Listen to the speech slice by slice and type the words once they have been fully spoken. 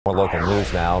More local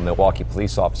news now. Milwaukee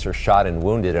police officer shot and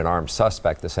wounded an armed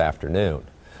suspect this afternoon.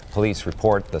 Police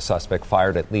report the suspect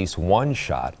fired at least one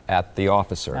shot at the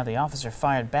officer. Now the officer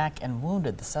fired back and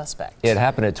wounded the suspect. It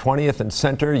happened at 20th and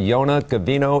Center. Yona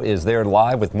Gavino is there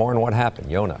live with more on what happened.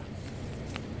 Yona.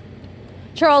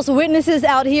 Charles, witnesses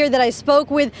out here that I spoke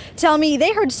with tell me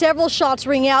they heard several shots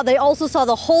ring out. They also saw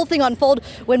the whole thing unfold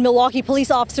when Milwaukee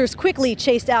police officers quickly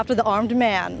chased after the armed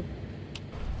man.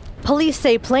 Police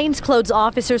say plainclothes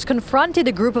officers confronted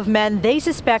a group of men they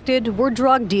suspected were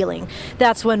drug dealing.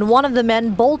 That's when one of the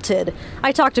men bolted.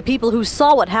 I talked to people who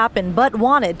saw what happened but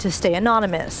wanted to stay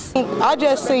anonymous. I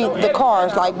just seen the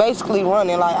cars basically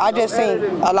running. I just seen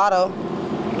a lot of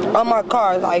unmarked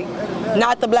cars,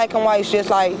 not the black and whites, just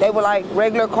they were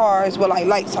regular cars with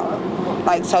lights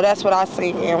on. So that's what I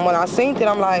seen. And when I seen it,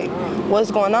 I'm like, what's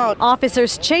going on?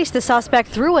 Officers chased the suspect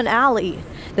through an alley.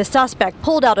 The suspect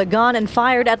pulled out a gun and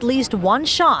fired at least one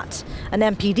shot. An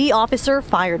MPD officer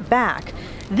fired back.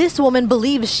 This woman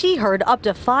believes she heard up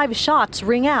to 5 shots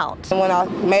ring out. And when I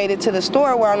made it to the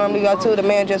store where I normally go to, the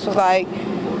man just was like,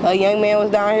 a young man was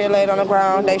down here laid on the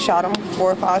ground. They shot him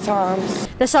 4 or 5 times.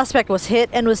 The suspect was hit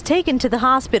and was taken to the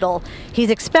hospital. He's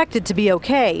expected to be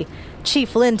okay.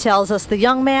 Chief Lynn tells us the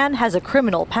young man has a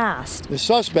criminal past. The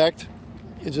suspect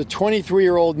is a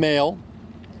 23-year-old male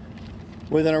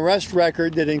with an arrest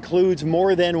record that includes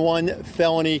more than 1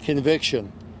 felony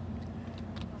conviction.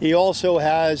 He also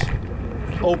has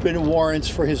open warrants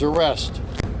for his arrest.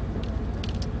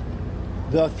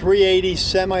 The .380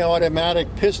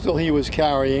 semi-automatic pistol he was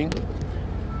carrying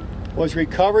was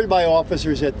recovered by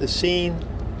officers at the scene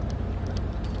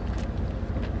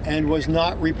and was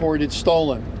not reported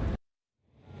stolen.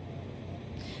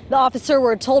 The officer,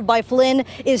 we're told by Flynn,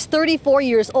 is 34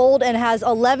 years old and has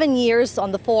 11 years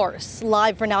on the force.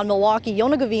 Live for now in Milwaukee,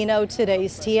 Yona Gavino,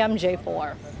 today's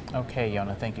TMJ4. Okay,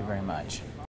 Yona, thank you very much.